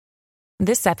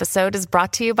This episode is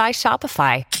brought to you by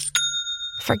Shopify.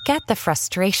 Forget the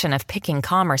frustration of picking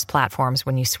commerce platforms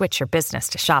when you switch your business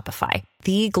to Shopify,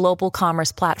 the global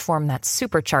commerce platform that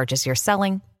supercharges your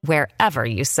selling wherever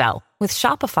you sell. With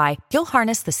Shopify, you'll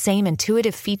harness the same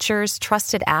intuitive features,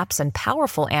 trusted apps, and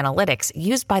powerful analytics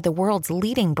used by the world's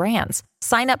leading brands.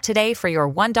 Sign up today for your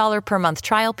 $1 per month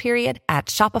trial period at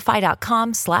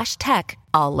shopify.com/tech,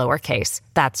 all lowercase.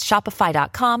 That's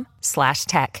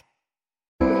shopify.com/tech.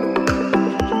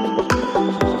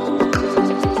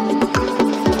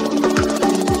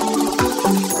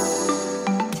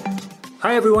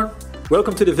 Hi everyone,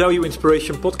 welcome to the Value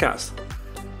Inspiration podcast.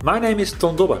 My name is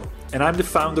Ton Dobbe and I'm the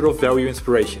founder of Value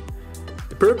Inspiration.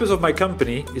 The purpose of my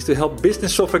company is to help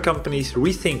business software companies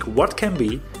rethink what can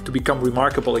be to become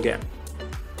remarkable again.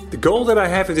 The goal that I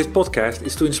have with this podcast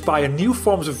is to inspire new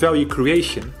forms of value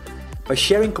creation by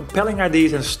sharing compelling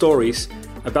ideas and stories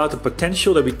about the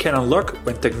potential that we can unlock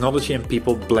when technology and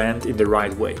people blend in the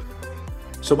right way.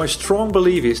 So my strong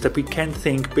belief is that we can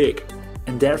think big,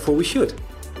 and therefore we should.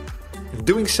 And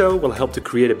doing so will help to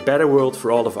create a better world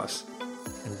for all of us.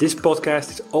 And this podcast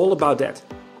is all about that.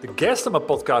 The guest on my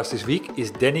podcast this week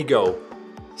is Danny Goh,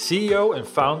 CEO and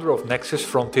founder of Nexus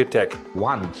Frontier Tech.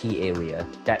 One key area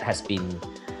that has been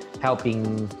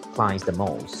helping clients the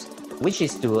most, which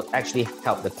is to actually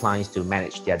help the clients to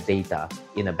manage their data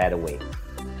in a better way.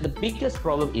 The biggest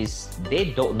problem is they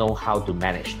don't know how to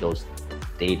manage those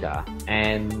data.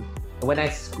 And when I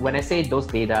say those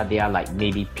data, they are like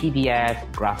maybe PDF,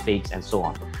 graphics, and so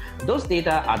on. Those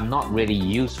data are not really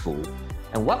useful.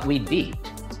 And what we did,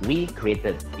 we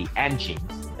created the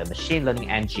engines, the machine learning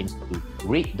engines to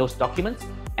read those documents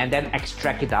and then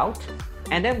extract it out.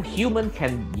 And then human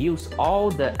can use all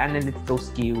the analytical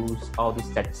skills, all the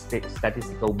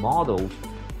statistical models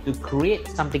to create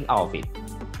something out of it.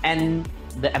 And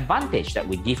the advantage that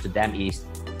we give to them is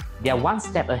they are one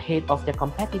step ahead of their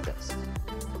competitors.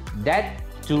 That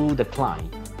to the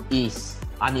client is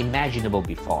unimaginable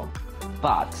before,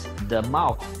 but the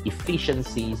amount of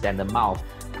efficiencies and the amount of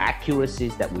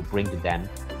accuracies that we bring to them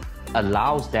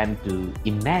allows them to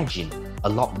imagine a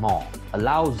lot more,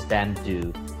 allows them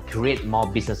to create more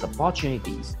business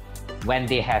opportunities. When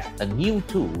they have a new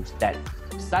tools that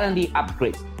suddenly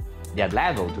upgrades their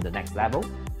level to the next level,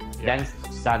 then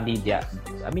suddenly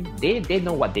they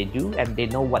know what they do and they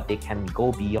know what they can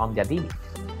go beyond their limit.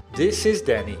 This is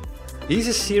Danny. He's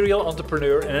a serial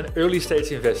entrepreneur and an early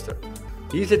stage investor.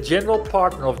 He's a general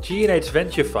partner of G&H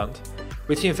Venture Fund,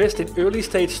 which invests in early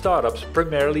stage startups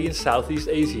primarily in Southeast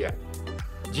Asia.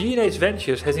 G&H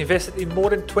Ventures has invested in more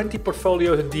than 20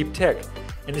 portfolios in deep tech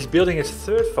and is building its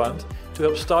third fund to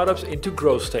help startups into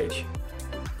growth stage.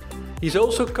 He's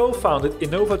also co-founded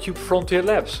InnovaTube Frontier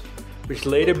Labs, which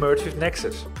later merged with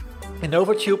Nexus.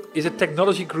 InnovaTube is a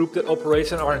technology group that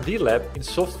operates an R&D lab in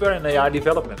software and AI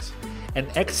developments and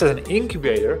acts as an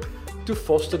incubator to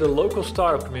foster the local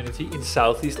startup community in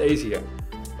Southeast Asia.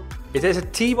 It has a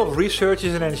team of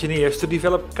researchers and engineers to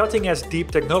develop cutting-edge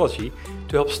deep technology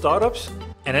to help startups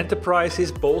and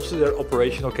enterprises bolster their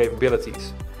operational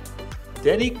capabilities.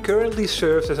 Danny currently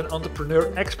serves as an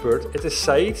entrepreneur expert at the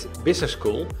Saïd Business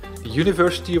School, the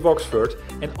University of Oxford,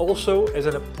 and also as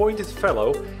an appointed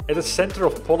fellow at the Center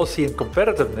of Policy and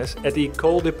Competitiveness at the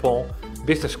École des Ponts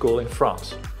Business School in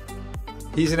France.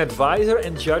 He's an advisor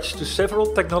and judge to several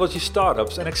technology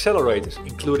startups and accelerators,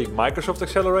 including Microsoft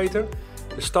Accelerator,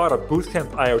 the Startup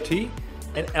Bootcamp IoT,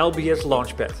 and LBS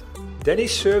Launchpad. Danny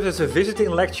serves as a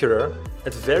visiting lecturer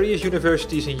at various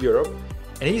universities in Europe,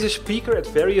 and he's a speaker at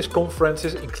various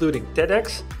conferences including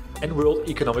TEDx and World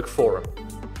Economic Forum.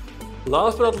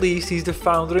 Last but not least, he's the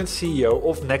founder and CEO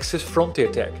of Nexus Frontier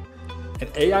Tech, an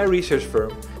AI research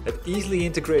firm that easily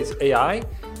integrates AI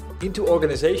into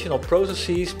organizational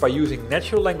processes by using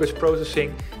natural language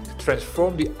processing to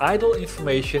transform the idle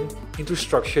information into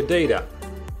structured data,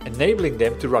 enabling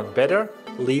them to run better,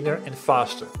 leaner and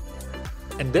faster.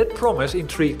 And that promise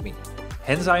intrigued me,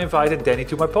 hence I invited Danny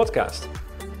to my podcast.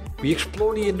 We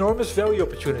explore the enormous value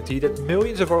opportunity that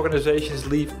millions of organizations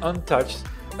leave untouched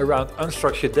around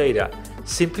unstructured data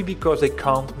simply because they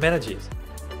can't manage it.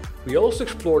 We also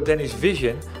explore Danny's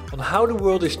vision on how the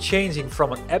world is changing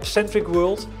from an app-centric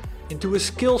world into a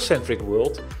skill-centric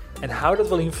world and how that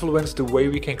will influence the way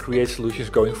we can create solutions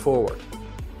going forward.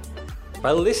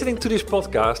 By listening to this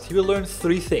podcast, you will learn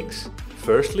three things.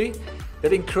 Firstly,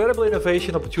 that incredible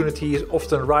innovation opportunity is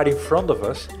often right in front of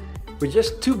us, we're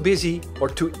just too busy or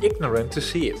too ignorant to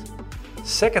see it.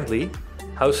 Secondly,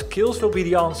 how skills will be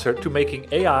the answer to making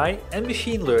AI and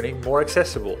machine learning more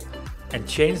accessible and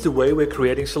change the way we're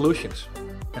creating solutions.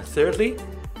 And thirdly,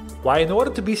 why in order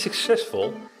to be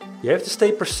successful, You have to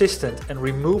stay persistent and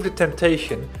remove the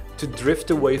temptation to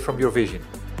drift away from your vision.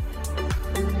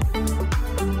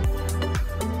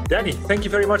 Danny, thank you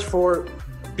very much for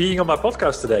being on my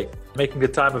podcast today, making the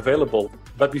time available.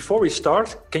 But before we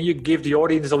start, can you give the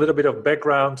audience a little bit of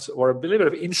background or a little bit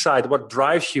of insight what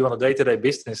drives you on a day-to-day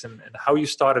business and how you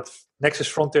started Nexus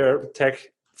Frontier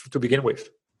Tech to begin with?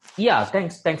 Yeah,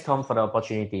 thanks, Tom, for the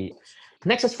opportunity.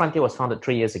 Nexus Frontier was founded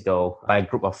 3 years ago by a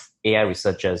group of AI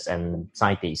researchers and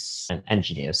scientists and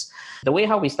engineers. The way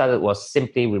how we started was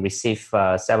simply we received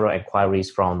several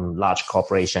inquiries from large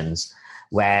corporations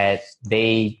where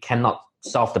they cannot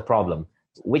solve the problem,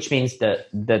 which means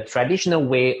the traditional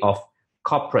way of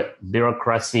corporate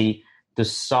bureaucracy to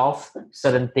solve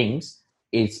certain things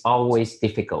is always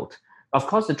difficult. Of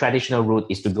course, the traditional route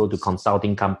is to go to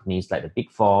consulting companies like the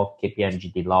Big Four,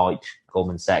 KPMG, Deloitte,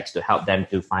 Goldman Sachs to help them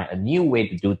to find a new way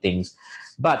to do things.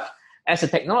 But as a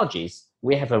technologist,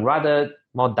 we have a rather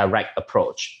more direct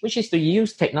approach, which is to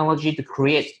use technology to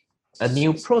create a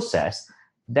new process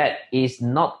that is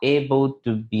not able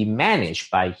to be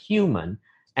managed by human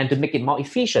and to make it more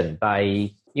efficient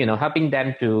by helping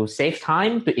them to save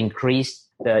time, to increase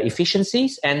the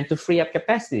efficiencies, and to free up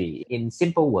capacity. In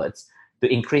simple words,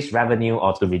 to increase revenue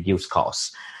or to reduce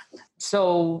costs.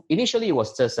 So initially, it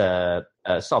was just a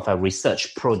sort of a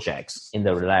research project in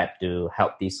the lab to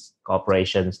help these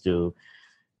corporations to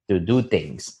do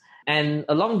things. And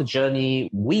along the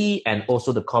journey, we and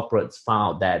also the corporates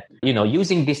found that,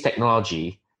 using this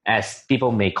technology, as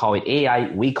people may call it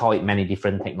AI, we call it many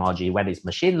different technology, whether it's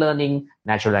machine learning,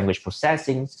 natural language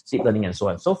processing, deep learning, and so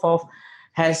on and so forth,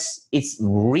 it's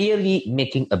really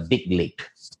making a big leap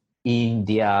in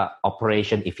their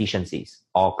operation efficiencies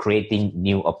or creating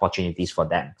new opportunities for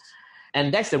them.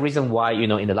 And that's the reason why,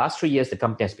 in the last 3 years, the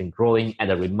company has been growing at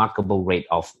a remarkable rate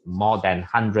of more than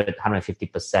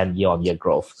 150% year-on-year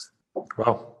growth.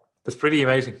 Wow, that's pretty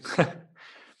amazing.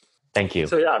 Thank you.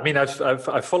 So yeah, I mean,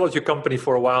 I've followed your company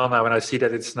for a while now, and I see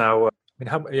that it's now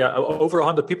over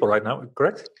 100 people right now,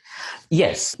 correct?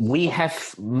 Yes, we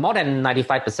have more than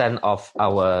 95% of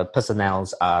our personnel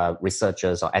are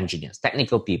researchers or engineers,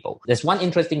 technical people. There's one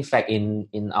interesting fact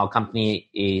in our company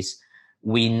is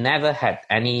we never had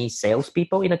any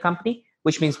salespeople in the company,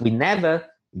 which means we never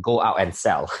go out and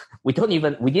sell. We didn't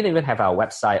even have our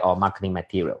website or marketing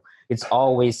material. It's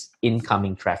always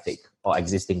incoming traffic or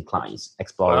existing clients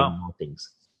exploring more things.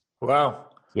 Wow.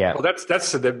 Yeah. Well,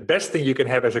 that's the best thing you can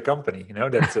have as a company. That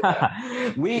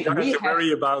you don't have to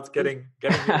worry about getting.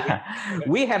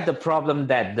 We have the problem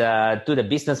that to the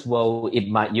business world,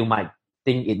 you might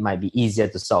think it might be easier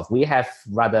to solve. We have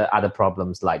rather other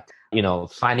problems like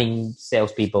finding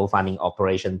salespeople, finding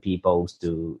operation people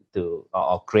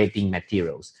or creating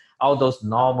materials. All those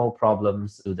normal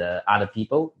problems to the other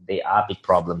people, they are big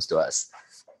problems to us.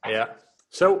 Yeah.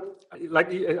 So,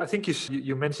 I think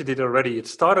you mentioned it already. It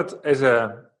started as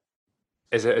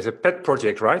a pet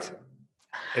project, right?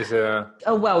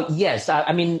 Well, yes.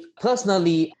 I mean,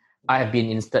 personally, I have been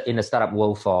in the startup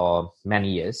world for many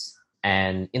years,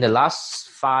 and in the last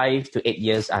 5 to 8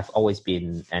 years, I've always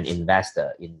been an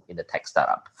investor in the tech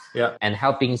startup. Yeah. And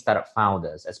helping startup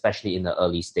founders, especially in the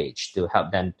early stage, to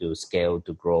help them to scale,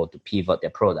 to grow, to pivot their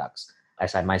products.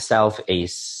 As I myself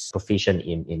is proficient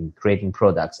in creating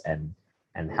products and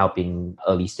helping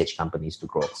early stage companies to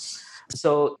grow.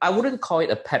 So I wouldn't call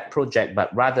it a pet project, but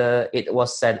rather it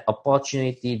was an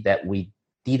opportunity that we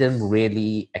didn't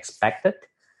really expect it.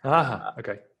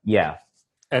 Okay. Yeah.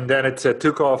 And then it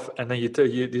took off, and then you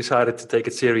decided to take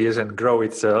it serious and grow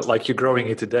it like you're growing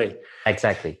it today.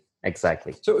 Exactly.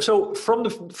 So from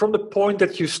the point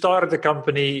that you started the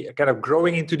company, kind of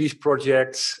growing into these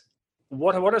projects,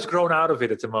 what has grown out of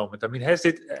it at the moment? I mean, has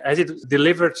it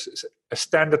delivered a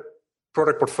standard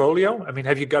product portfolio? I mean,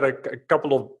 have you got a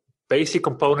couple of basic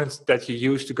components that you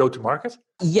use to go to market?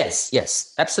 Yes,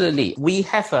 absolutely. We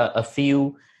have a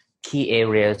few key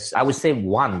areas. I would say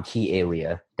one key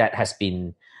area that has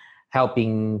been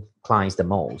helping clients the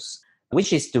most,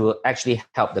 which is to actually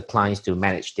help the clients to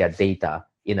manage their data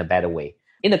in a better way.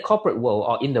 In the corporate world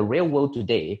or in the real world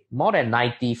today, more than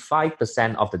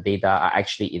 95% of the data are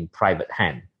actually in private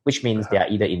hand, which means they are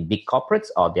either in big corporates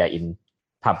or they are in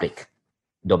public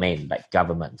domain like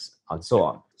governments and so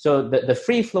on. So the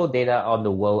free flow data on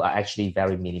the world are actually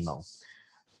very minimal.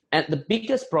 And the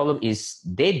biggest problem is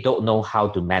they don't know how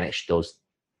to manage those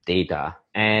data.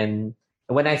 And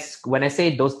when I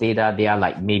say those data, they are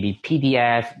like maybe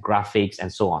PDF, graphics,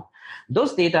 and so on.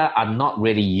 Those data are not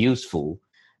really useful.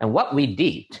 And what we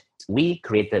did, we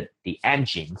created the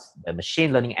engines, the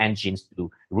machine learning engines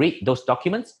to read those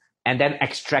documents and then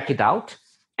extract it out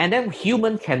And then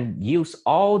human can use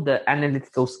all the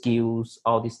analytical skills,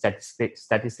 all these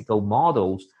statistical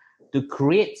models to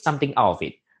create something out of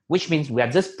it, which means we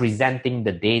are just presenting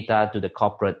the data to the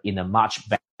corporate in a much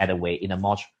better way, in a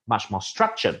much more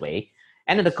structured way.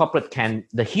 And then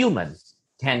the human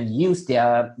can use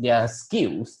their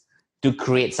skills to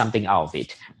create something out of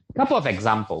it. A couple of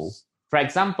examples. For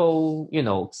example,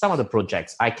 some of the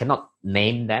projects, I cannot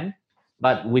name them,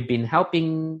 but we've been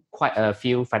helping quite a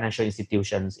few financial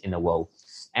institutions in the world.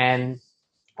 And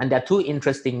there are two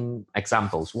interesting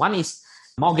examples. One is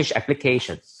mortgage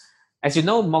application. As you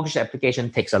know, mortgage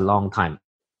application takes a long time,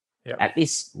 at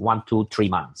least 1, 2, 3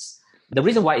 months. The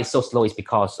reason why it's so slow is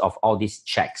because of all these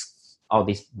checks, all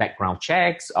these background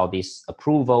checks, all these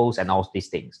approvals and all these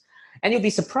things. And you'll be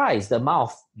surprised the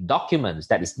amount of documents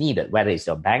that is needed, whether it's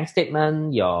your bank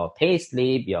statement, your pay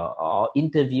slip, your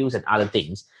interviews and other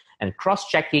things, and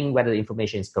cross-checking whether the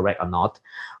information is correct or not.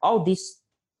 All these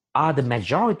are the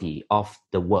majority of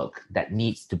the work that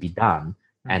needs to be done,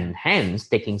 and hence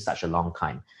taking such a long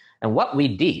time. And what we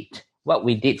did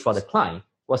for the client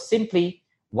was simply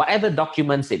whatever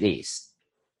documents it is,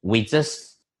 we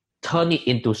just turn it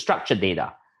into structured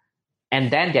data.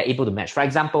 And then they're able to match. For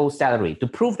example, salary. To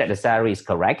prove that the salary is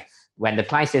correct, when the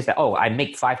client says that, I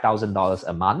make $5,000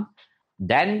 a month,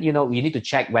 then, you need to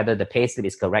check whether the pay slip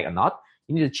is correct or not.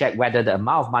 You need to check whether the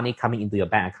amount of money coming into your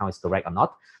bank account is correct or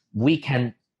not. We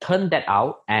can turn that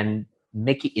out and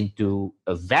make it into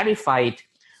a verified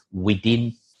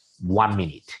within 1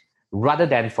 minute, rather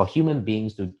than for human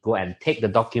beings to go and take the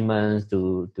documents,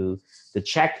 to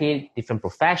check it, different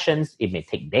professions. It may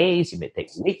take days, it may take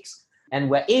weeks. And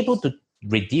we're able to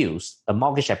reduce a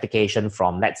mortgage application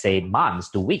from, let's say, months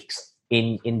to weeks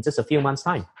in just a few months'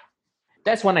 time.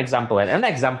 That's one example. And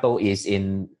another example is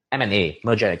in M&A,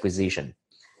 merger acquisition.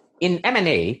 In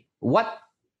M&A, what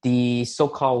the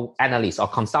so-called analysts or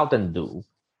consultants do,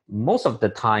 most of the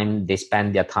time they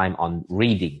spend their time on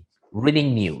reading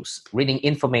news, reading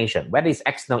information, whether it's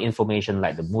external information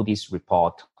like the Moody's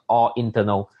report or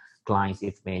internal clients'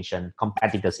 information,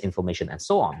 competitors' information, and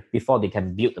so on, before they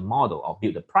can build the model or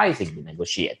build the pricing to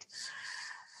negotiate.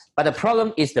 But the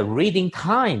problem is the reading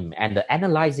time and the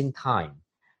analyzing time.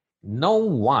 No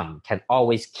one can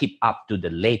always keep up to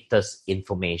the latest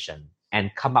information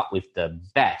and come up with the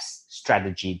best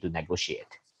strategy to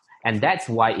negotiate. And that's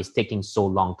why it's taking so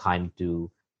long time to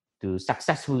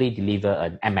successfully deliver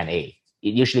an M&A.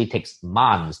 It usually takes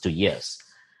months to years.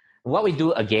 What we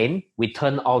do, again, we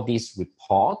turn all these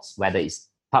reports, whether it's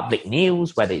public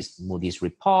news, whether it's Moody's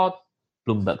report,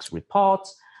 Bloomberg's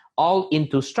reports, all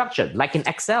into structured, like in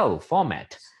Excel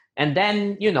format. And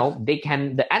then,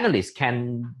 the analysts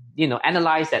can,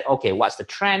 analyze that, okay, what's the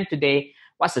trend today?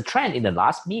 What's the trend in the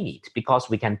last minute? Because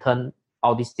we can turn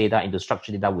all this data into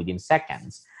structured data within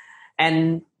seconds.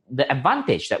 And the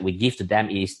advantage that we give to them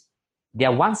is they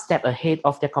are one step ahead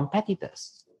of their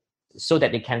competitors, so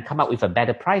that they can come up with a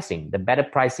better pricing, the better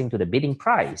pricing to the bidding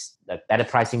price, the better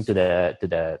pricing to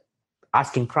the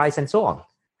asking price, and so on.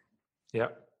 Yeah.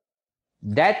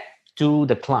 That to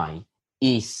the client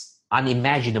is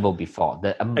unimaginable before.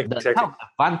 The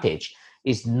advantage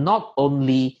is not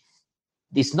only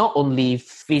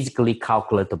physically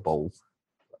calculatable,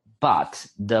 but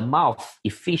the amount of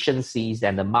efficiencies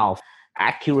and the amount of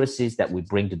accuracies that we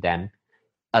bring to them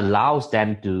allows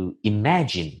them to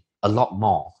imagine a lot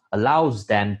more, allows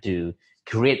them to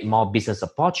create more business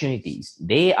opportunities.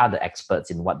 They are the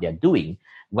experts in what they're doing.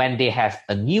 When they have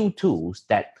a new tools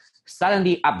that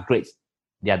suddenly upgrades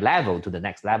their level to the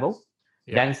next level,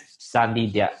 then suddenly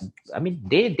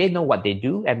they know what they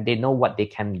do, and they know what they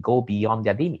can go beyond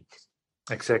their limit.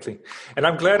 Exactly. And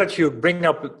I'm glad that you bring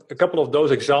up a couple of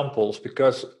those examples,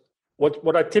 because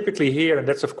what I typically hear, and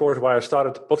that's of course why I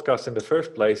started the podcast in the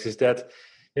first place, is that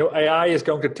AI is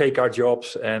going to take our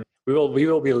jobs, and we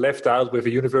will be left out with a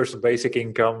universal basic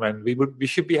income, and we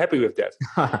should be happy with that.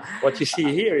 What you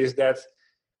see here is that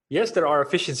yes, there are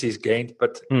efficiencies gained,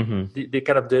 but the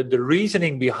kind of the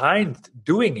reasoning behind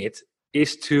doing it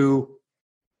is to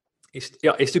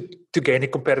gain a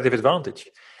competitive advantage.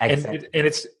 Exactly. And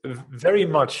it's very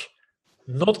much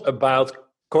not about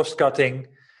cost cutting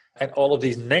and all of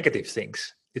these negative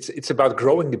things. It's about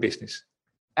growing the business.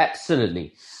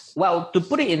 Absolutely. Well, to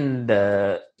put it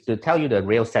to tell you the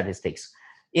real statistics,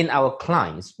 in our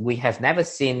clients, we have never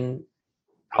seen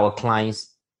our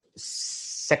clients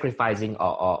sacrificing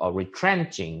or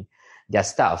retrenching their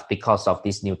staff because of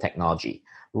this new technology.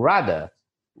 Rather,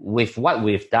 with what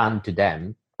we've done to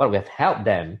them, what we've helped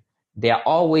them, they are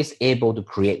always able to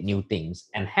create new things,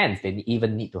 and hence they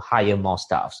even need to hire more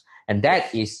staffs. And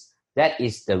that is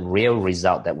the real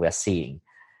result that we're seeing.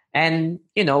 And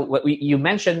you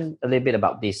mentioned a little bit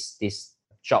about this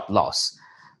job loss.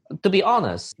 To be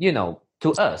honest,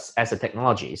 to us as a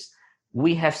technologist,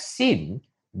 we have seen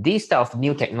these type of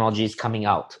new technologies coming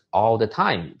out all the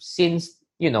time since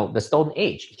the Stone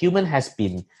Age. Human has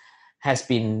been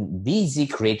busy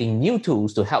creating new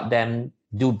tools to help them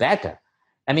do better.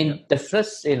 I mean, the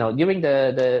first, during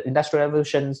the Industrial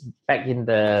Revolutions back in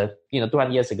the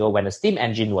 200 years ago, when the steam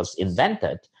engine was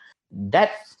invented,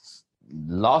 that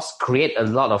loss create a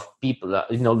lot of people,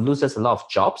 loses a lot of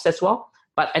jobs as well.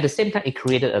 But at the same time, it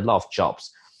created a lot of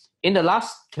jobs. In the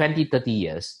last 20, 30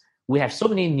 years, we have so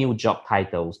many new job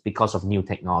titles because of new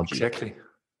technology. Exactly.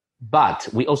 But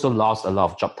we also lost a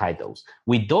lot of job titles.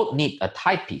 We don't need a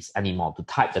typist anymore to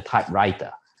type the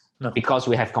typewriter because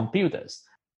we have computers.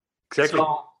 Exactly.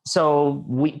 So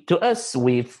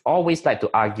we've always liked to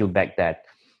argue back that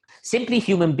simply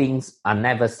human beings are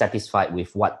never satisfied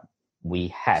with what we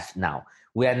have now.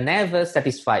 We are never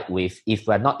satisfied with if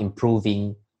we're not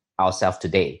improving ourselves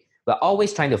today. We're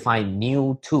always trying to find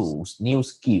new tools, new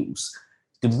skills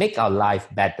to make our life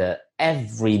better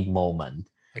every moment.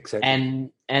 Exactly.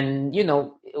 And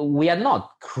we are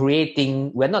not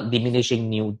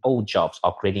diminishing old jobs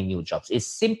or creating new jobs.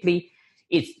 It's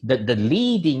the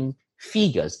leading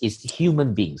figures is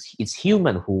human beings. It's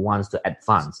human who wants to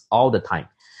advance all the time.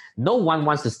 No one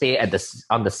wants to stay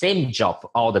on the same job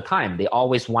all the time. They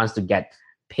always wants to get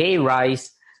pay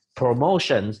rise,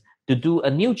 promotions, to do a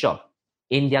new job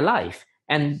in their life.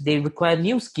 And they require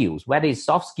new skills, whether it's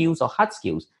soft skills or hard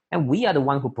skills. And we are the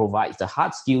one who provides the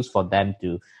hard skills for them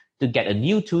to get a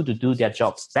new tool to do their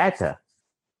jobs better.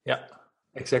 Yeah,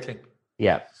 exactly.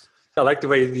 Yeah. I like the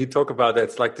way you talk about that.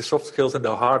 It's like the soft skills and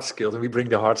the hard skills, and we bring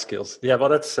the hard skills. Yeah, well,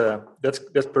 that's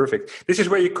perfect. This is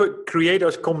where you could create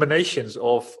those combinations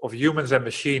of humans and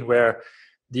machine, where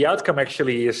the outcome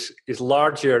actually is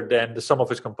larger than the sum of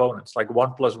its components, like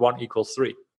 1 + 1 =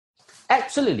 3.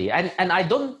 Absolutely, and I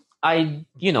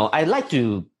like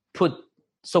to put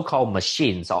so-called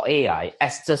machines or AI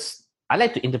I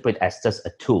like to interpret as just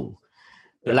a tool.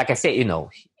 Yeah. Like I said,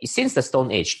 since the Stone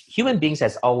Age, human beings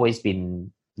has always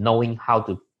been knowing how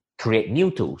to create new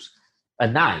tools, a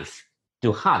knife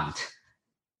to hunt,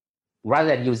 rather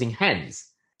than using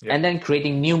hands, and then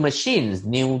creating new machines,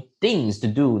 new things to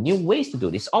do, new ways to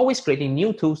do this. Always creating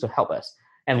new tools to help us.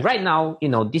 And right now,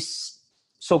 this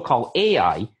so-called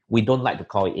AI, we don't like to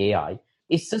call it AI.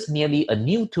 It's just merely a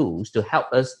new tools to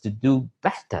help us to do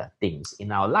better things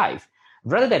in our life.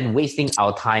 Rather than wasting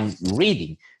our time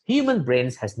reading, human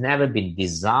brains has never been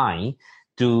designed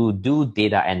to do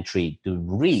data entry, to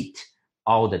read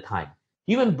all the time.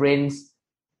 Human brains,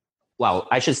 well,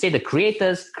 I should say the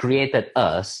creators created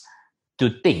us to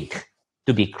think,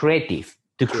 to be creative,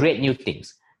 to create new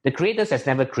things. The creators has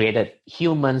never created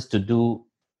humans to do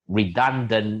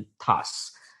redundant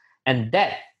tasks. And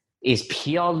that is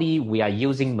purely we are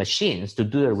using machines to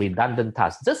do a redundant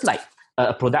task. Just like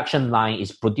a production line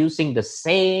is producing the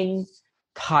same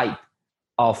type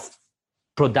of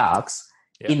products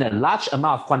in a large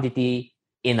amount of quantity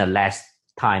in a less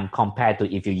time compared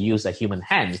to if you use a human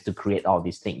hands to create all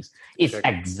these things. It's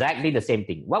exactly the same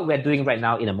thing. What we're doing right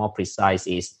now in a more precise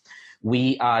is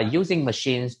we are using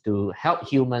machines to help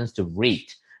humans to read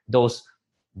those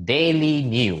daily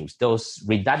news, those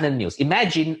redundant news.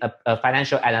 Imagine a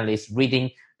financial analyst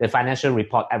reading the financial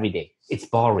report every day. It's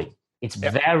boring. It's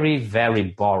very, very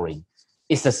boring.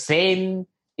 It's the same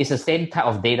type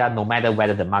of data no matter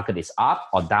whether the market is up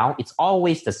or down. It's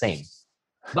always the same.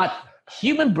 But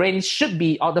human brains should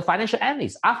be, or the financial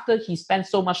analyst, after he spends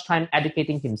so much time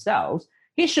educating himself,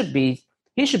 he should be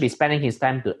spending his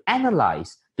time to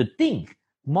analyze, to think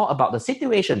more about the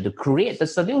situation, to create the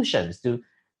solutions, to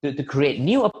create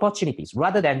new opportunities,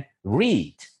 rather than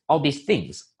read all these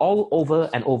things all over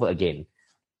and over again.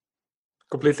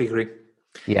 Completely agree.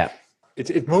 Yeah.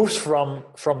 It moves from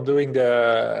doing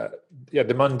the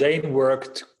mundane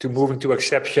work to moving to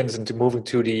exceptions and to moving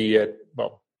to the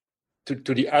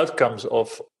to the outcomes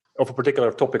of a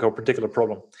particular topic or a particular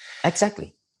problem.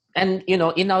 Exactly. And in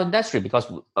our industry,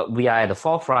 because we are at the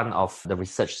forefront of the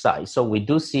research side, so we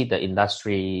do see the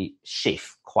industry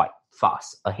shift quite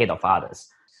fast ahead of others.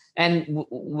 And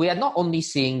we are not only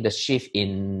seeing the shift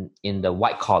in the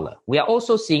white collar, we are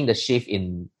also seeing the shift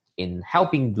in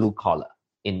helping blue collar,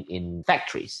 in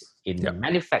factories, in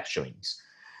manufacturing.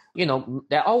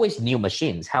 There are always new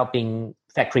machines helping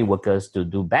factory workers to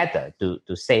do better,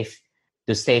 to save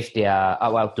their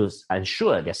to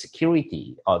ensure their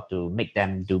security or to make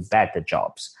them do better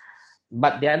jobs.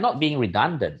 But they are not being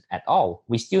redundant at all.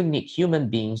 We still need human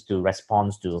beings to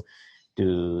respond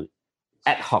to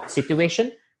ad hoc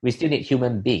situation. we still need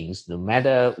human beings, no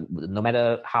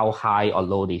matter how high or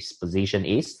low this position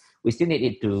is. We still need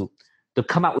it to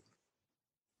come up with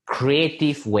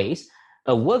creative ways.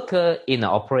 A worker in the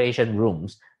operation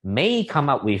rooms may come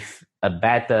up with a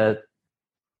better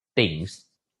things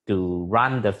to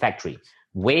run the factory,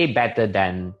 way better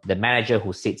than the manager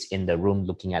who sits in the room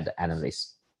looking at the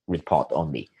analyst report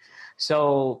only.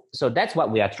 So that's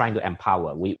what we are trying to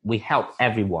empower. We help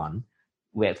everyone.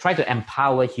 We're trying to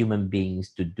empower human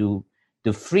beings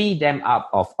to free them up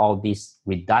of all these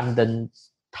redundant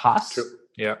tasks. True.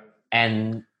 Yeah.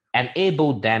 And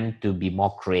enable them to be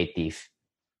more creative.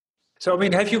 So, I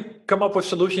mean, have you come up with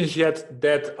solutions yet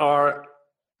that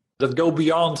go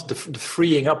beyond the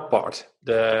freeing up part?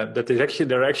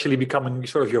 They're actually becoming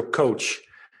sort of your coach,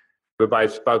 whereby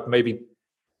it's about maybe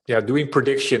doing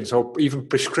predictions or even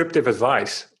prescriptive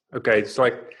advice. Okay, it's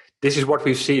like, this is what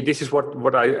we see, this is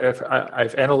what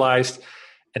I've analyzed,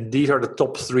 and these are the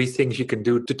top 3 things you can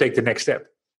do to take the next step.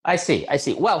 I see.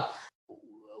 Well,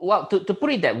 to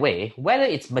put it that way, whether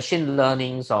it's machine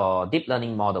learnings or deep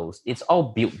learning models, it's all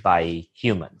built by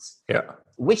humans. Yeah.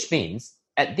 Which means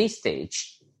at this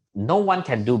stage, no one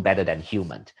can do better than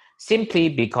human, simply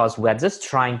because we're just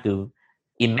trying to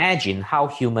imagine how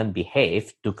humans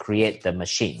behave to create the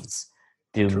machines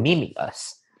to mimic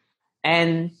us.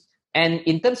 And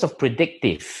in terms of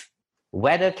predictive,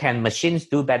 whether can machines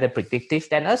do better predictive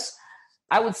than us?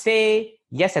 I would say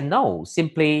yes and no.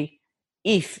 Simply,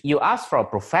 if you ask for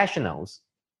professionals,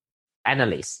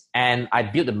 analysts, and I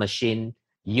build a machine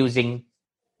using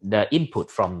the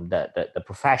input from the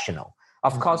professional,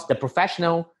 of course,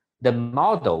 the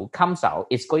model comes out,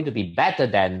 it's going to be better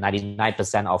than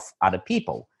 99% of other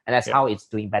people. And that's how it's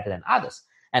doing better than others.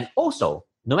 And also,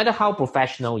 no matter how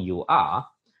professional you are,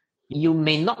 you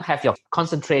may not have your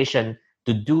concentration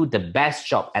to do the best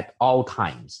job at all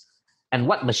times. And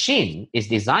what machine is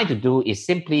designed to do is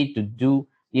simply to do,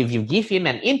 if you give him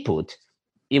an input,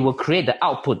 it will create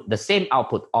the same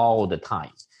output all the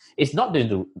time. It's not going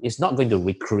to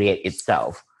recreate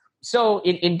itself. So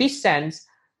in this sense,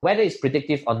 whether it's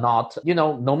predictive or not,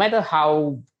 no matter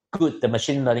how good the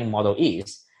machine learning model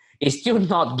is, it's still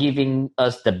not giving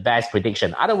us the best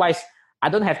prediction. Otherwise, I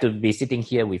don't have to be sitting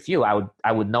here with you.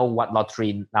 I would know what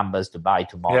lottery numbers to buy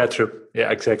tomorrow. Yeah, true.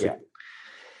 Yeah, exactly. Yeah.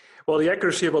 Well, the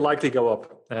accuracy will likely go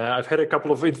up. I've had a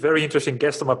couple of very interesting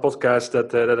guests on my podcast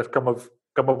that have come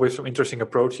up with some interesting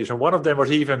approaches. And one of them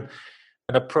was even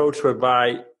an approach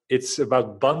whereby it's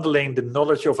about bundling the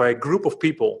knowledge of a group of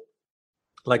people,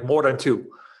 like more than 2,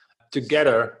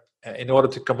 together in order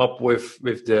to come up with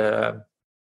the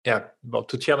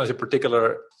to challenge a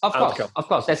particular outcome. Of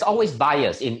course, there's always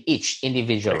bias in each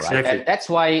individual, exactly. Right?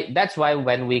 And that's why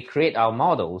when we create our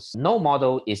models, no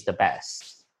model is the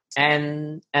best.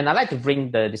 And I like to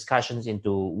bring the discussions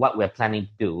into what we're planning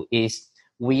to do is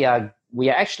we are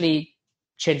actually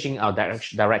changing our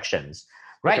directions.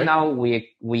 Right now,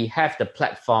 we have the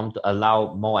platform to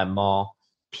allow more and more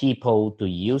people to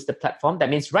use the platform. That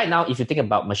means right now, if you think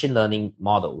about machine learning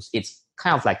models, it's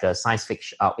kind of like a science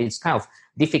fiction. It's kind of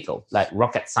difficult, like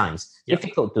rocket science. Yep.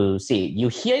 Difficult to see. You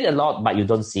hear it a lot, but you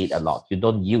don't see it a lot. You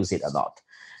don't use it a lot.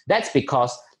 That's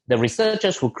because the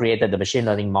researchers who created the machine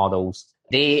learning models,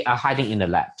 they are hiding in the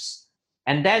labs.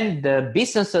 And then the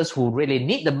businesses who really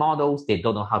need the models, they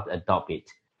don't know how to adopt it.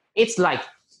 It's like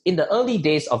in the early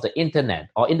days of the internet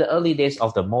or in the early days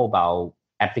of the mobile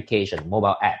application,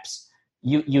 mobile apps,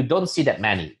 you don't see that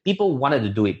many. People wanted to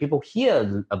do it. People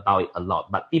hear about it a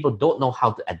lot, but people don't know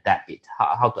how to adapt it,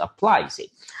 how to apply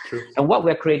it. True. And what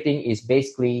we're creating is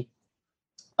basically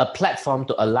a platform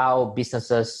to allow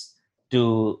businesses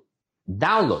to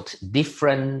download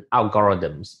different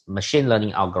algorithms, machine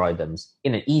learning algorithms,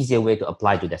 in an easier way to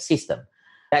apply to their system.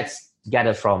 That's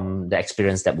gathered from the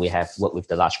experience that we have worked with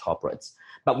the large corporates.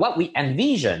 But what we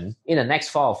envision in the next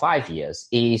 4 or 5 years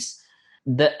is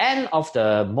the end of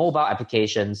the mobile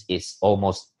applications is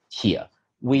almost here.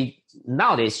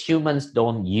 Nowadays, humans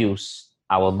don't use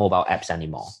our mobile apps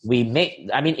anymore.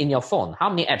 In your phone, how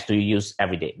many apps do you use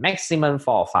every day? Maximum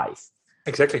 4 or 5.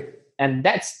 Exactly. And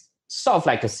that's sort of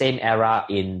like the same era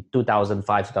in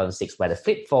 2005, 2006, where the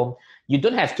flip phone, you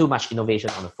don't have too much innovation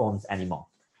on the phones anymore.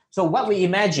 So what we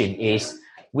imagine is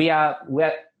we're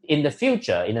in the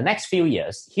future, in the next few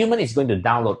years, human is going to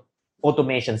download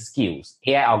automation skills,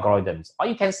 AI algorithms, or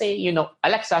you can say,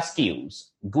 Alexa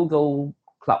skills, Google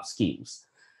Cloud skills,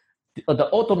 the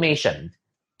automation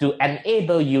to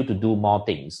enable you to do more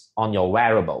things on your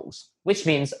wearables, which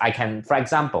means I can, for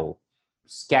example,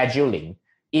 scheduling.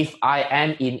 If I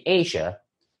am in Asia,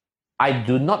 I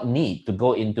do not need to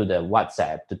go into the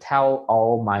WhatsApp to tell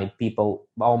all my people,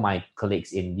 all my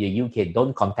colleagues in the UK,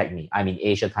 don't contact me. I'm in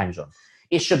Asia time zone.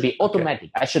 It should be automatic.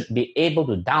 Okay. I should be able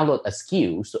to download a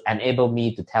skill to enable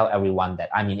me to tell everyone that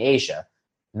I'm in Asia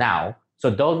now. So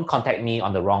don't contact me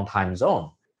on the wrong time zone.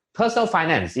 Personal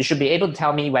finance, you should be able to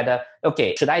tell me whether,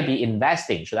 okay, should I be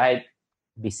investing? Should I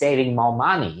be saving more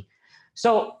money?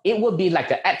 So it would be like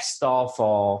an app store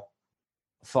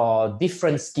for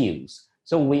different skills.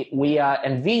 So we are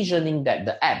envisioning that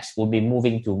the apps will be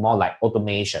moving to more like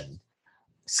automation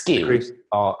skills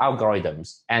or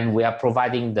algorithms, and we are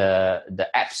providing the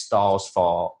app stores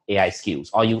for AI skills.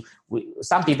 Or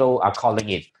some people are calling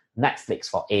it Netflix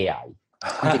for AI.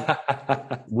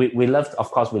 we love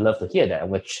to hear that,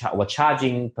 and we're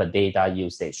charging per data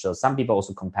usage. So some people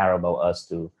also comparable us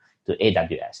to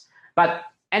AWS. But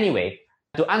anyway,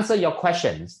 to answer your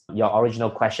questions, your original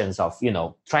questions of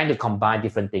trying to combine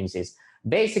different things, is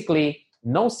basically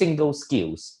no single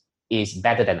skills is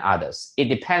better than others. It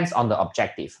depends on the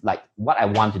objective, like what I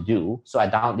want to do. So I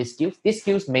download these skills. These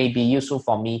skills may be useful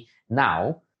for me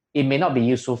now. It may not be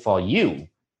useful for you,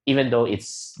 even though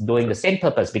it's doing the same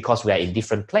purpose, because we are in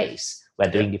different place. We're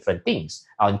doing different things.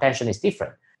 Our intention is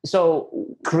different. So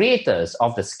creators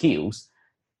of the skills,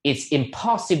 it's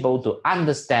impossible to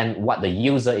understand what the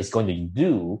user is going to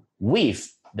do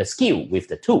with the skill, with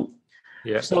the tool.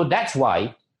 Yeah. So that's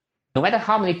why no matter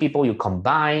how many people you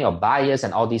combine or bias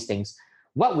and all these things,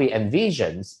 what we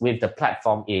envision with the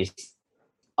platform is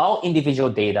all individual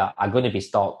data are going to be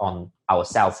stored on our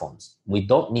cell phones. We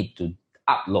don't need to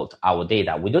upload our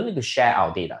data. We don't need to share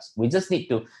our data. We just need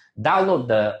to download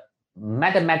the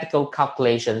mathematical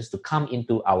calculations to come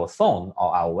into our phone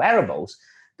or our wearables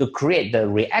to create the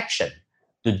reaction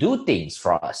to do things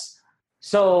for us.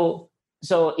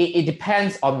 So it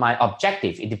depends on my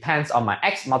objective. It depends on my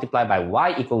X multiplied by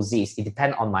Y equals Z. It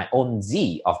depends on my own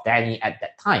Z of Danny at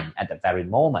that time, at the very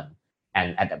moment,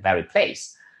 and at the very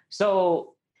place.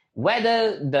 So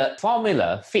whether the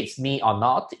formula fits me or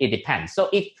not, it depends.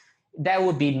 So there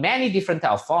would be many different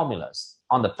types of formulas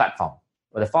on the platform.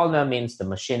 Well, the formula means the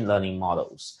machine learning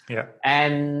models. Yeah.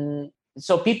 And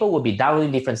so people will be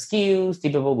downloading different skills.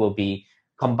 People will be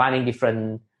combining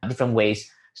different ways.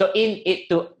 So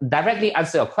to directly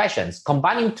answer your questions,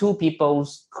 combining two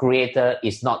people's creator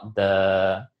is not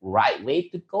the right way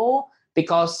to go,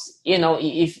 because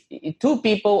if two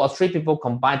people or three people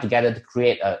combine together to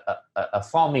create a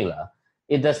formula,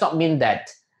 it does not mean that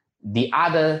the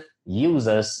other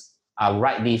users are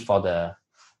rightly for the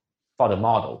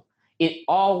model. It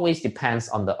always depends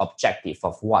on the objective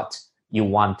of what you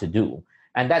want to do.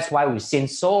 And that's why we've seen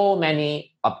so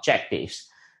many objectives.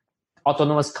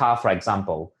 Autonomous car, for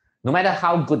example, no matter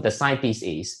how good the scientist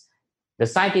is, the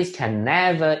scientist can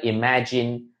never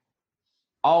imagine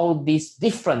all these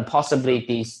different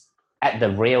possibilities at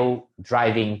the real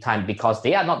driving time, because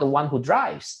they are not the one who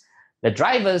drives. The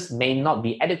drivers may not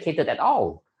be educated at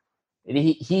all.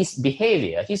 His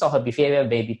or her behavior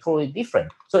may be totally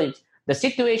different. So the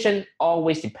situation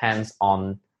always depends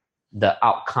on the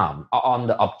outcome or on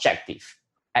the objective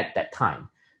at that time.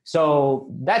 So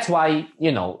that's why,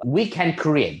 we can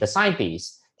create, the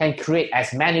scientists can create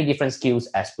as many different skills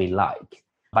as we like,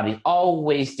 but it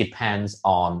always depends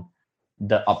on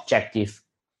the objective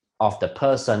of the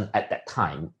person at that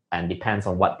time and depends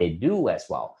on what they do as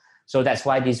well. So that's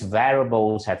why these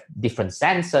variables have different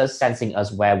sensors sensing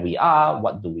us where we are,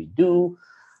 what do we do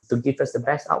to give us the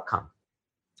best outcome.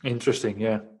 Interesting.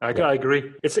 Yeah, I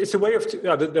agree. It's a way of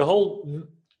the whole.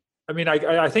 I mean,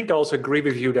 I think I also agree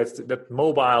with you that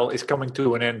mobile is coming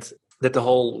to an end. That the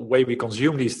whole way we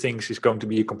consume these things is going to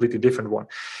be a completely different one.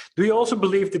 Do you also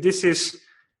believe that this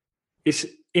is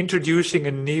introducing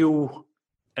a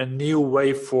new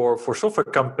way for software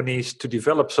companies to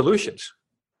develop solutions?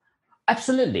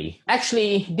 Absolutely.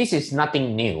 Actually, this is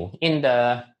nothing new in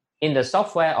the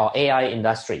software or AI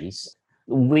industries.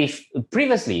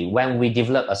 Previously, when we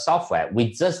develop a software,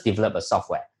 we just develop a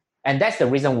software. And that's the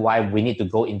reason why we need to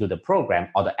go into the program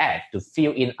or the app to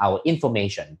fill in our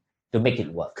information to make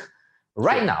it work.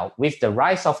 Right now, with the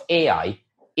rise of AI,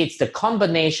 it's the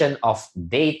combination of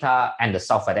data and the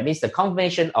software. That means the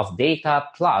combination of data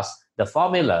plus the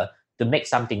formula to make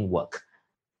something work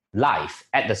live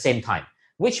at the same time,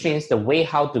 which means the way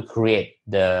how to create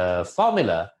the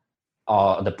formula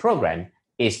or the program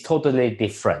is totally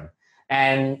different.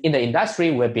 And in the industry,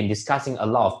 we've been discussing a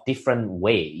lot of different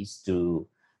ways to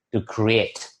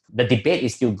create. The debate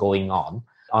is still going on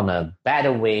a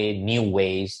better way, new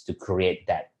ways to create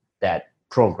that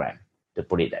program, to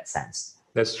put it that sense.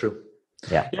 That's true.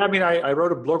 Yeah. I mean, I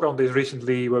wrote a blog on this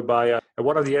recently, whereby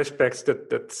one of the aspects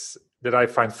that that I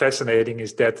find fascinating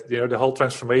is that the whole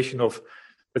transformation of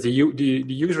that the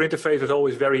user interface is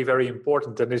always very, very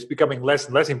important, and it's becoming less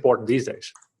and less important these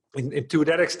days. To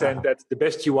that extent, that the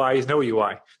best UI is no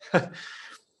UI.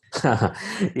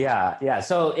 Yeah.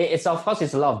 So it's of course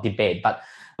it's a lot of debate, but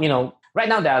right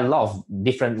now there are a lot of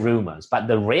different rumors. But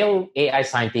the real AI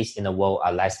scientists in the world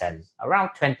are less than around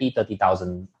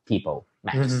 30,000 people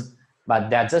max. Mm-hmm. But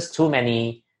there are just too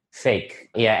many fake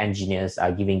AI engineers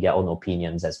are giving their own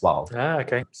opinions as well.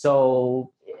 Okay.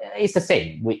 So it's the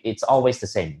same. It's always the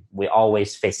same. We're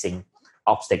always facing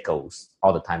obstacles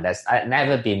all the time. That's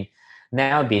never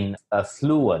been a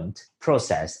fluent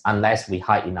process unless we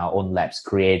hide in our own labs,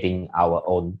 creating our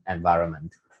own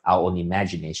environment, our own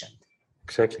imagination.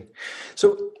 Exactly.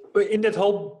 So in that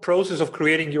whole process of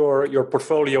creating your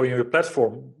portfolio and your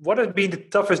platform, what has been the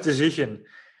toughest decision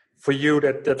for you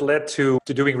that led to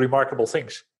doing remarkable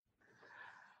things?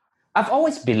 I've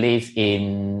always believed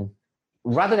in,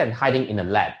 rather than hiding in a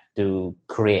lab to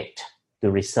create, to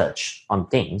research on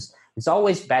things, it's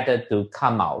always better to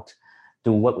come out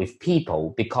to work with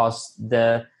people, because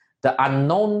the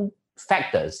unknown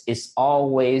factors is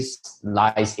always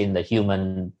lies in the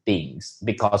human beings,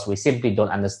 because we simply don't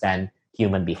understand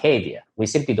human behavior. We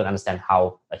simply don't understand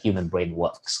how a human brain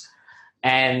works.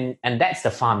 And that's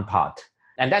the fun part.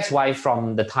 And that's why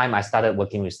from the time I started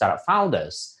working with startup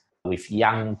founders, with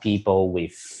young people,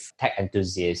 with tech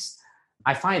enthusiasts,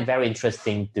 I find it very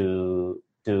interesting to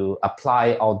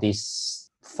apply all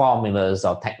these formulas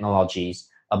or technologies,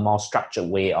 a more structured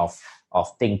way of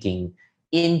thinking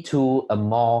into a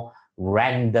more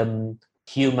random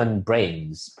human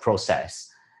brains process.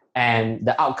 And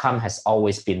the outcome has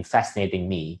always been fascinating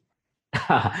me.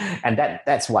 And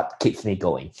that's what keeps me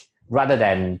going, rather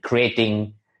than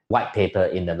creating white paper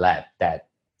in the lab that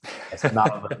has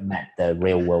not met the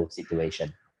real world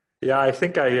situation. Yeah, I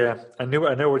think I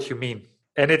know what you mean.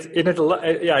 And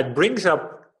it brings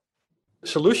up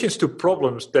solutions to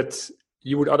problems that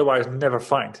you would otherwise never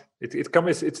find.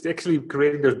 It's actually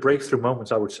creating those breakthrough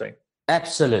moments, I would say.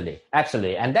 Absolutely.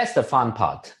 And that's the fun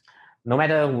part. No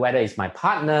matter whether it's my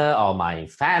partner or my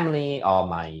family or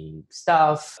my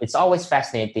staff, it's always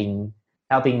fascinating,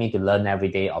 helping me to learn every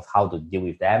day of how to deal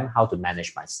with them, how to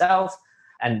manage myself.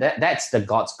 And that's the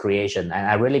God's creation. And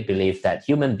I really believe that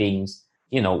human beings,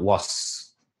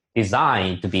 was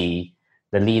designed to be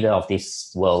the leader of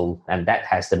this world. And that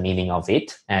has the meaning of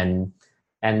it. And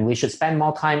we should spend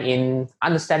more time in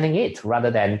understanding it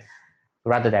rather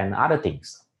than other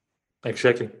things.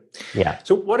 Exactly. Yeah.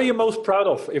 So, what are you most proud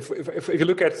of? If you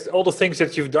look at all the things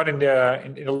that you've done in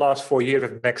the last 4 years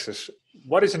at Nexus,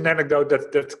 what is an anecdote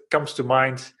that comes to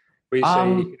mind where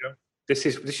you say,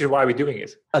 this is why we're doing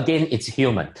it? Again, it's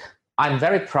human. I'm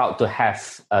very proud to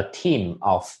have a team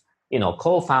of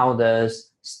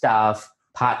co-founders, staff,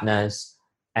 partners,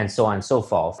 and so on and so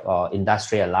forth, or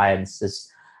industry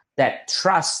alliances that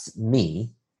trust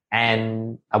me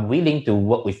and are willing to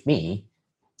work with me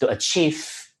to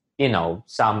achieve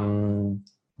some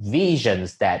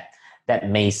visions that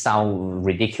may sound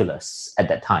ridiculous at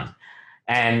that time.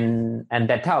 And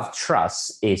that type of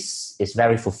trust is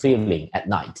very fulfilling at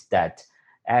night, that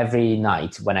every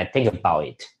night when I think about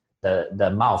it, the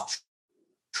amount of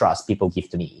trust people give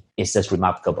to me is just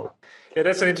remarkable. Yeah,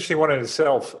 that's an interesting one in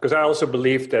itself, because I also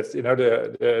believe that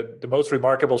the most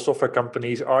remarkable software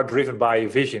companies are driven by a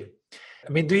vision.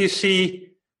 I mean, do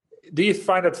you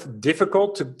find it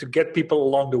difficult to get people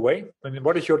along the way? I mean,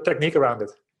 what is your technique around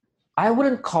it? I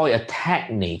wouldn't call it a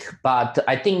technique, but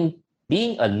I think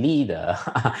being a leader,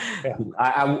 yeah.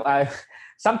 I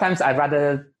sometimes I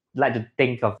rather like to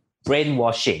think of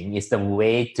brainwashing is the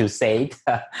way to say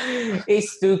it,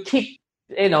 is to keep,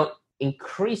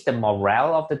 increase the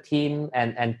morale of the team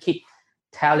and keep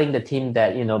telling the team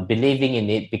that, believing in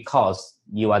it because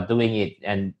you are doing it,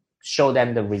 and show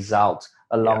them the result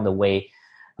along the way.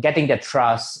 Getting the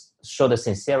trust, show the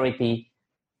sincerity.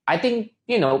 I think,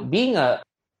 being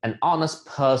an honest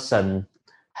person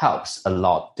helps a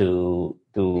lot to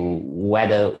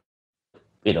whether,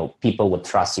 people would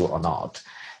trust you or not,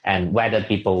 and whether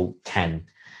people can.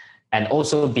 And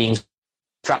also being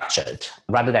structured,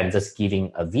 rather than just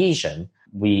giving a vision.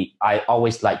 I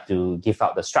always like to give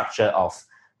out the structure of,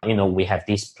 we have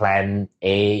this plan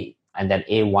A, and then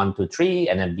A 1 2 3,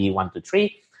 and then B 1 2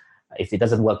 3. If it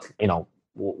doesn't work,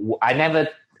 I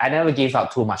never give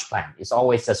out too much plan. It's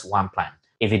always just one plan.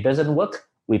 If it doesn't work,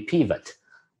 we pivot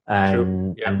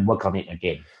and work on it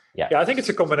again. Yeah, I think it's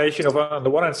a combination of, on the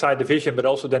one hand side, the vision, but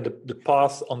also then the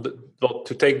path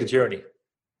to take the journey.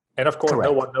 And of course, correct.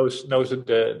 No one knows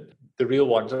the real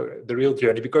ones, the real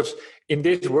journey, because in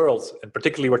this world, and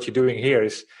particularly what you're doing here,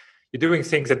 is you're doing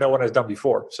things that no one has done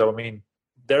before. So, I mean,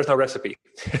 there's no recipe.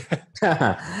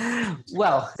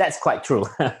 Well, that's quite true.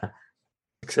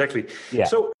 Exactly. Yeah.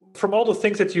 So from all the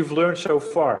things that you've learned so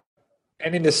far,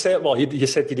 and in the sales, well, you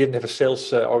said you didn't have a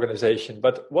sales organization,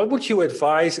 but what would you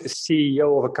advise a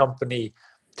CEO of a company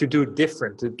to do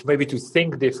different, to maybe to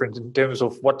think different in terms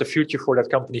of what the future for that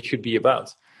company should be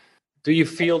about? Do you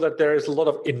feel that there is a lot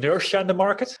of inertia in the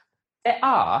market? There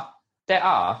are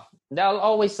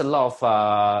always a lot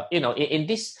of, in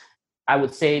this, I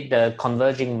would say the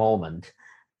converging moment,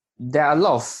 there are a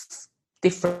lot of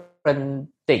different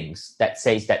things that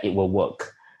says that it will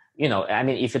work. I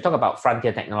mean, if you talk about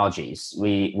frontier technologies,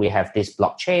 we have this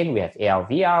blockchain, we have AR,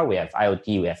 VR, we have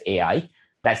IoT, we have AI.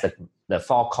 That's the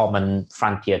four common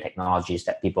frontier technologies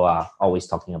that people are always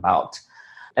talking about.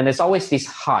 And there's always this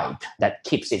hype that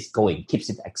keeps it going, keeps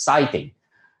it exciting.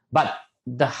 But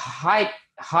the hype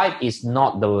is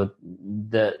not the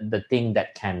thing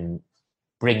that can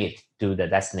bring it to the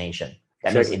destination.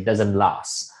 That means it doesn't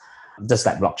last. Just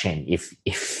like blockchain,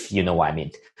 if you know what I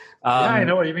mean. Yeah, I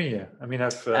know what you mean. Yeah, I mean,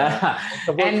 I've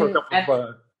worked for a couple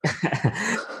of.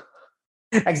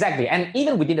 Exactly, and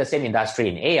even within the same industry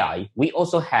in AI, we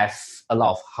also have a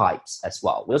lot of hypes as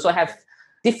well. We also have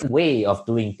different way of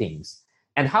doing things,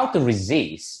 and how to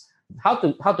resist, how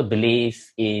to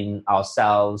believe in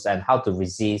ourselves, and how to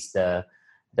resist the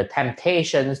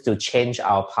temptations to change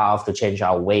our path, to change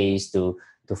our ways, to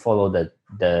follow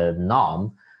the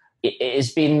norm. It's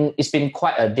been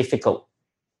quite a difficult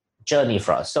journey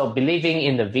for us. So believing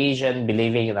in the vision,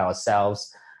 believing in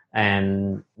ourselves,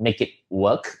 and make it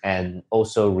work, and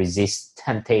also resist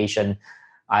temptation.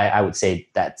 I would say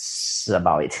that's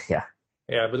about it. Yeah.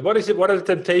 Yeah, but what is it? What are the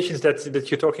temptations that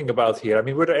you're talking about here? I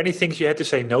mean, were there any things you had to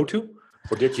say no to,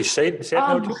 or did you say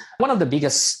no to? One of the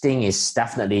biggest thing is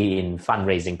definitely in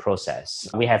fundraising process.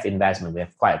 We have investment. We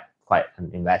have quite an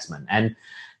investment,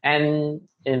 and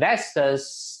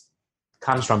investors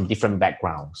comes from different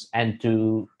backgrounds, and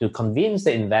to convince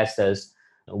the investors,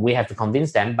 we have to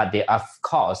convince them, but they of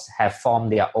course have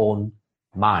formed their own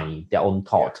mind, their own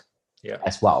thought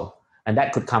as well, and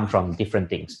that could come from different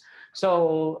things.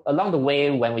 So along the way,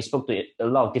 when we spoke to a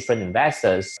lot of different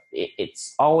investors,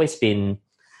 it's always been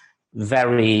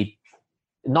very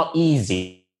not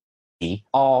easy.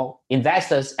 Or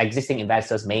existing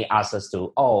investors may ask us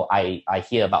to, I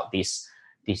hear about this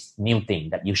new thing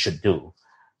that you should do.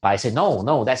 But I say,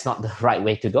 no, that's not the right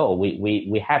way to go.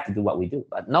 We have to do what we do.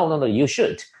 But no, you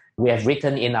should. We have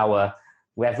written in our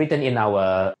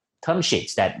term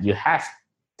sheets that you have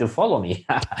to follow me.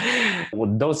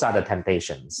 Those are the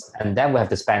temptations. And then we have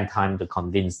to spend time to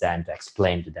convince them, to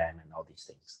explain to them and all these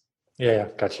things. Yeah,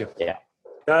 got you. Yeah.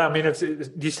 I mean,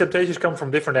 these temptations come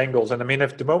from different angles. And I mean,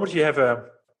 if the moment you have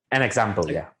an example,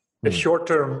 a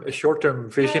short-term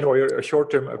vision or a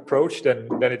short-term approach, then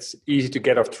it's easy to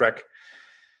get off track.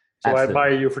 So absolutely. I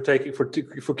admire you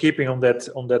for keeping on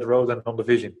that road and on the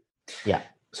vision. Yeah.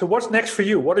 So what's next for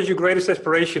you? What is your greatest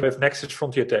aspiration with Nexus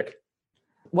Frontier Tech?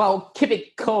 Well, keep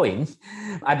it going.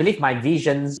 I believe my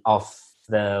visions of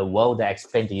the world that I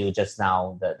explained to you just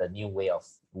now, the new way of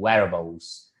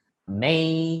wearables,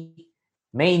 may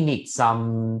need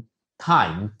some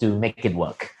time to make it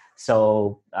work.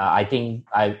 So I think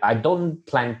I don't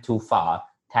plan too far,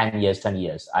 10 years, 20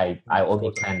 years. I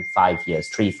only plan 5 years,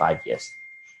 5 years.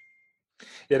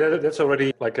 Yeah, that's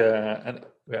already like a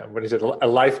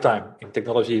lifetime in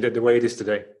technology, the way it is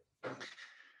today.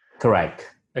 Correct.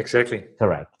 Exactly.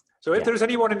 Correct. So if there's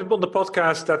anyone on the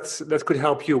podcast that could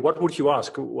help you, what would you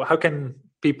ask? How can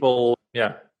people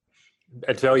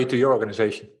add value to your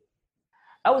organization?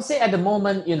 I would say at the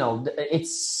moment,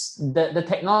 it's the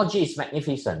technology is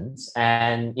magnificent.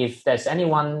 And if there's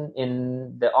anyone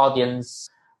in the audience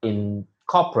in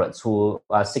corporates who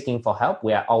are seeking for help,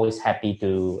 we are always happy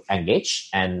to engage,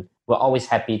 and we're always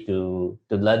happy to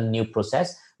learn new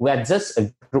process. We are just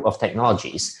a group of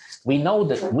technologies. We know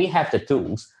that we have the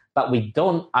tools, but we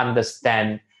don't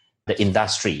understand the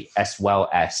industry as well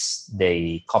as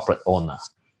the corporate owner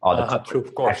or the corporate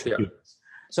of course, yeah.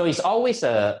 So it's always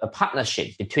a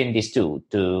partnership between these two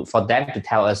for them to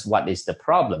tell us what is the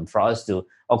problem, for us to,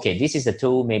 okay, this is the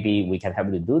tool, maybe we can help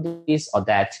you to do this or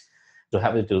that, to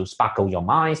help you to sparkle your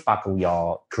mind,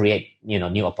 create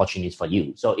new opportunities for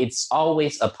you. So it's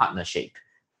always a partnership.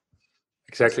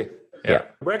 Exactly. Yeah.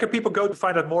 Where can people go to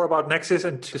find out more about Nexus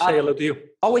and to say hello to you?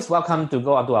 Always welcome to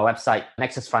go onto our website,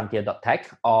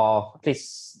 nexusfrontier.tech, or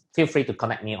please feel free to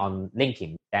connect me on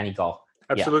LinkedIn, Danny Goh.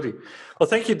 Absolutely. Yeah. Well,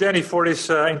 thank you, Danny, for this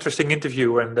interesting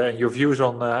interview and your views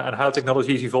on how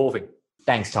technology is evolving.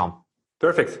 Thanks, Tom.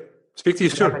 Perfect. Speak to you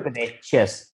soon. Have a good day.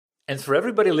 Cheers. And for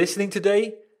everybody listening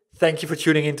today, thank you for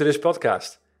tuning into this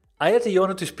podcast. I had the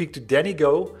honor to speak to Danny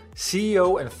Goh,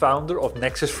 CEO and founder of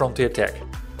Nexus Frontier Tech.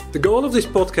 The goal of this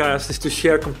podcast is to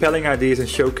share compelling ideas and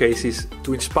showcases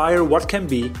to inspire what can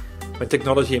be when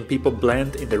technology and people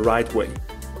blend in the right way.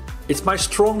 It's my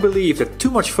strong belief that too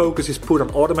much focus is put on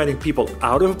automating people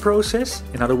out of a process,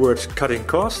 in other words, cutting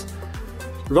costs,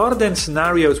 rather than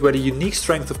scenarios where the unique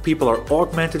strength of people are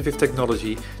augmented with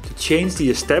technology to change the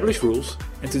established rules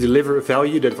and to deliver a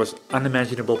value that was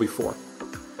unimaginable before.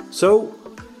 So,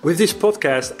 with this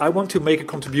podcast, I want to make a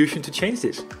contribution to change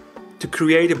this, to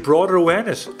create a broader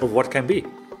awareness of what can be,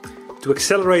 to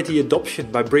accelerate the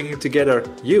adoption by bringing together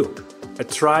you, a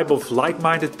tribe of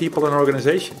like-minded people and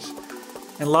organizations,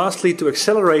 and lastly, to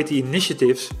accelerate the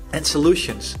initiatives and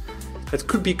solutions that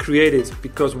could be created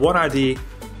because one idea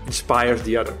inspires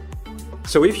the other.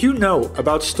 So if you know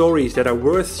about stories that are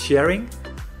worth sharing,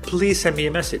 please send me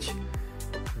a message.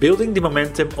 Building the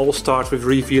momentum all starts with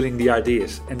revealing the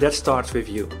ideas, and that starts with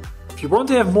you. If you want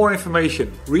to have more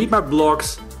information, read my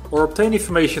blogs, or obtain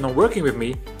information on working with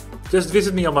me, just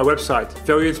visit me on my website,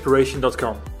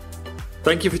 valueinspiration.com.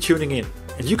 Thank you for tuning in,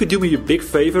 and you could do me a big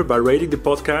favor by rating the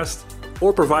podcast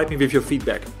or provide me with your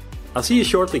feedback. I'll see you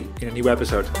shortly in a new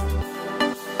episode.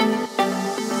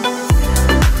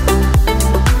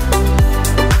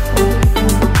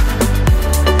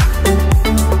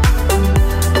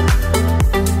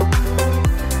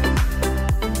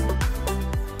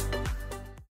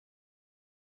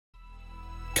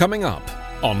 Coming up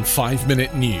on 5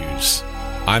 Minute News,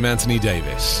 I'm Anthony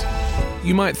Davis.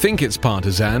 You might think it's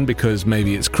partisan because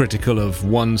maybe it's critical of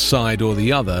one side or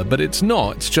the other, but it's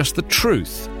not, it's just the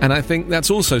truth. And I think that's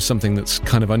also something that's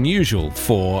kind of unusual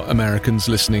for Americans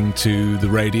listening to the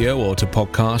radio or to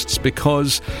podcasts,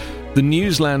 because the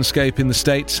news landscape in the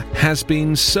States has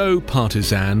been so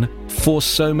partisan for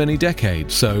so many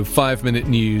decades. So 5 Minute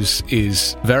News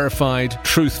is verified,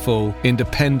 truthful,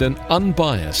 independent,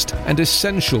 unbiased, and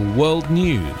essential world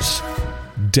news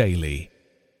daily.